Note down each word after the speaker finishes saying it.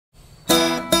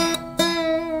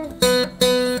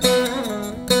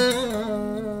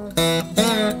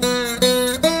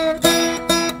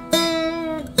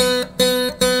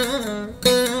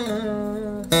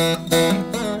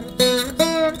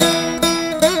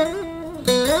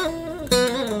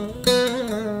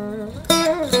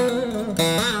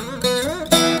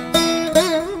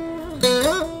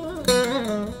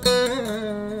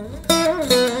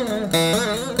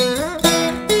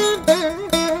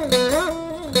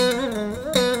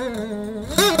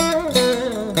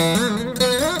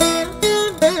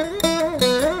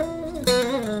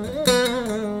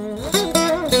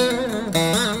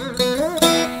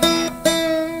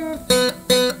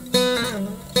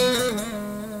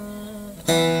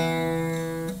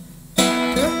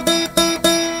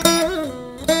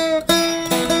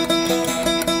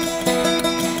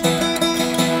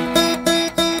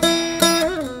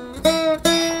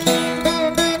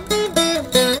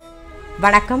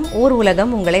வணக்கம். ஊர்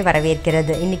உலகம் உங்களை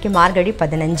வரவேற்கிறது. இன்னைக்கு மார்கழி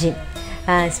 15.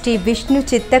 ஸ்ரீ விஷ்ணு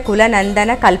சித்த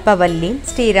குலநந்தன கல்பவல்லி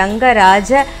ஸ்ரீ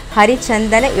ரங்கராஜ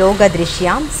ஹரிச்சந்தன யோக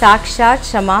திருஷ்யாம் சாக்ஷாத்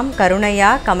ஷமாம் கருணையா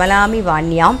கமலாமி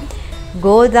வாண்யாம்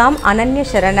கோதாம் அனன்ய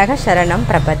சரணக சரணம்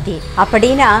பிரபத்தி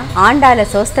அப்படின்னா ஆண்டாளை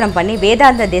சோஸ்திரம் பண்ணி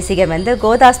வேதாந்த தேசிகர்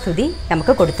கோதாஸ்துதி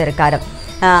நமக்கு கொடுத்துருக்காரு.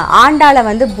 ஆண்டாளை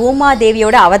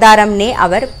பூமாதேவியோட அவதாரம்னே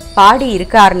அவர் பாடி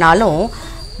இருக்காருனாலும்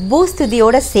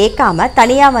பூஸ்துதியோட சேர்க்காம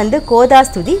தனியாக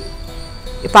கோதாஸ்துதி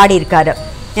பாடியிருக்காரு.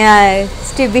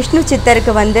 ஸ்ரீ விஷ்ணு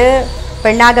சித்தருக்கு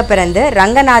பெண்ணாக பிறந்து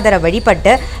ரங்கநாதரை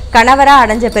வழிபட்டு கணவராக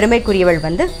அடைஞ்ச பெருமைக்குரியவள்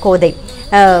கோதை.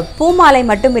 பூமாலை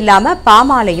மட்டும் இல்லாமல்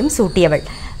பாமாலையும் சூட்டியவள்.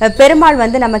 பெருமாள்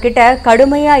நம்மக்கிட்ட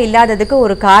கடுமையாக இல்லாததுக்கு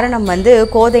ஒரு காரணம்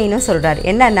கோதைன்னு சொல்கிறார்.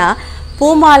 என்னன்னா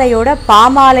பூமாலையோட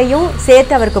பாமாலையும்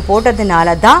சேர்த்து அவருக்கு போட்டதுனால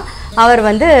தான் அவர்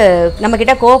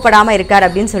நம்மக்கிட்ட கோவப்படாமல் இருக்கார்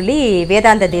அப்படின்னு சொல்லி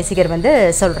வேதாந்த தேசிகர்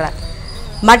சொல்கிறார்.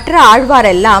 மற்ற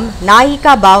ஆழ்வாரெல்லாம்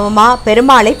நாயிகா பாவமாக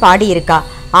பெருமாளை பாடியிருக்கா.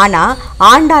 ஆனால்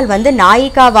ஆண்டாள்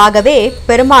நாயிகாவாகவே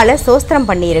பெருமாளை சோஸ்திரம்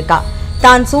பண்ணியிருக்கா.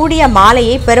 தான் சூடிய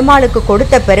மாலையை பெருமாளுக்கு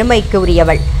கொடுத்த பெருமைக்கு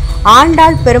உரியவள்.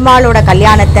 ஆண்டாள் பெருமாளோட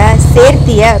கல்யாணத்தை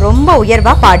சேர்த்திய ரொம்ப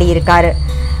உயர்வாக பாடியிருக்காரு.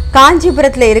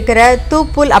 காஞ்சிபுரத்தில் இருக்கிற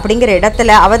தூப்புல் அப்படிங்கிற இடத்துல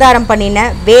அவதாரம் பண்ணின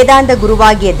வேதாந்த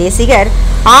குருவாகிய தேசிகர்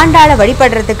ஆண்டாளை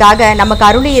வழிபடுறதுக்காக நமக்கு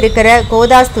அருளி இருக்கிற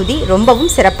கோதாஸ்துதி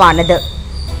ரொம்பவும் சிறப்பானது.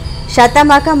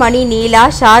 சதமக மணி நீலா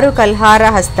ஷாரு கல்ஹார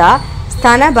ஹஸ்தா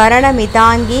ஸ்தன பரண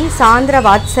மிதாங்கி சாந்திர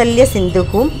வாத்சல்ய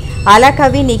சிந்துகும்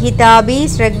அலகவி நிகிதாபி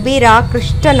ஸ்ரக்பிரா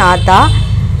கிருஷ்ணநாதா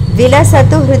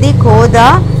விலசது ஹிருதி கோதா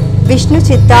விஷ்ணு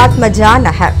சித்தாத்மஜா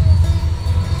நக.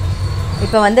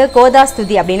 இப்போ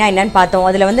கோதாஸ்துதி அப்படின்னா என்னன்னு பார்த்தோம்.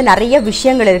 அதில் நிறைய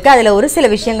விஷயங்கள் இருக்குது. அதில் ஒரு சில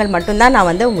விஷயங்கள் மட்டும்தான்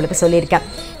நான் உங்களுக்கு சொல்லியிருக்கேன்.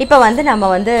 இப்போ நம்ம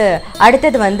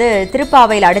அடுத்தது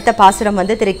திருப்பாவையில் அடுத்த பாசுரம்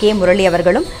திரு கே முரளி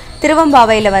அவர்களும்,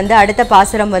 திருவம்பாவையில் அடுத்த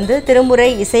பாசுரம் திருமுறை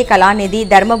இசை கலாநிதி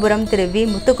தர்மபுரம் திரு வி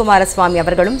முத்துக்குமார சுவாமி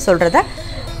அவர்களும் சொல்கிறத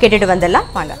கேட்டுட்டு வந்துடலாம்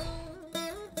வாங்க.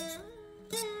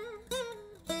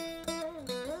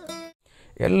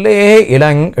 எல்லே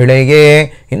இளங்கிளையே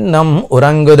இன்னம்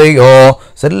உறங்குதையோ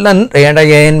செல்லன்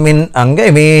ஏடையேன் மின் அங்கை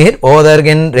மீர்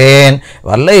போதர்கின்றேன்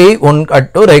வல்லை உன்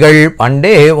கட்டுரைகள்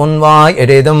பண்டே உன்வாய்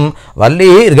எரிதும்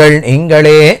வல்லீர்கள்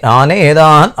நீங்களே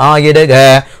நானேதான் ஆயிடுக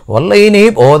ஒல்லை நீ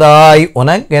போதாய்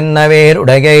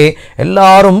உனக்கென்னவேருடையை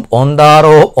எல்லாரும்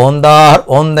போந்தாரோ போந்தார்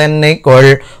போந்தென்னை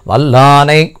கொள்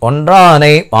வல்லானை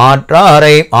கொன்றானை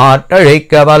மாற்றாரை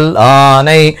மாற்றழிக்க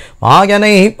வல்லானை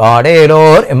மாயனை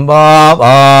பாடேலோர்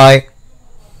எம்பாவாய்.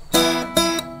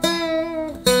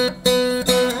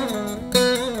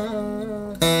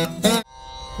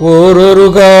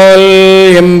 ஓரொருகால்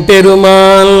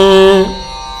எம்பெருமான்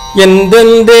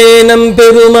எந்தெந்தே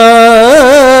நம்பெருமாள்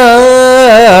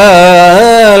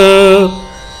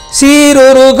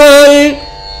சீரொருகால்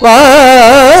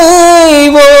வாய்வோவள்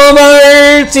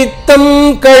சித்தம்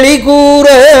களிகூற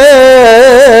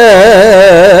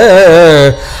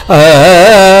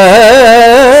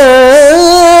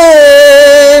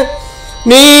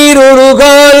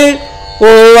நீரொருகால்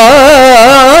ஓவா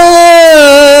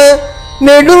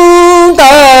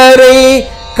நெடுந்தாரை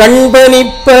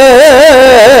கண்பனிப்ப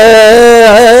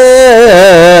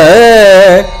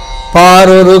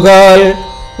பாரொருகால்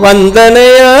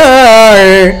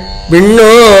வந்தனையாள்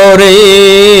விண்ணோரை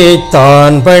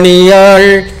தான்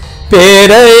பணியாள்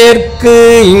பேரையர்க்கு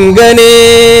இங்கனே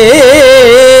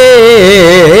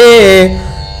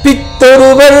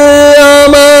பித்தொருவர்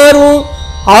ஆமாரும்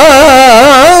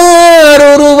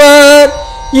ஆரொருவார்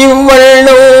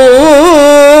இவ்வள்ளோ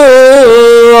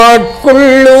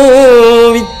ஆட்கொள்ளும்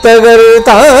வித்தகர்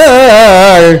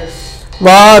தாள்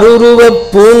வாருருவ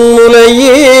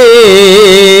பூன்முலையே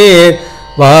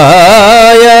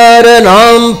வாயார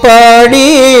நாம் பாடி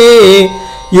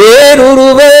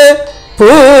ஏருருவ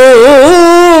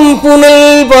பூம்புனல்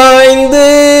பாய்ந்து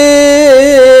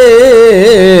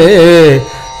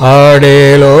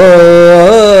ஆடேலோ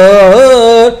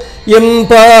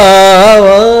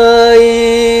எம்பாவாய்.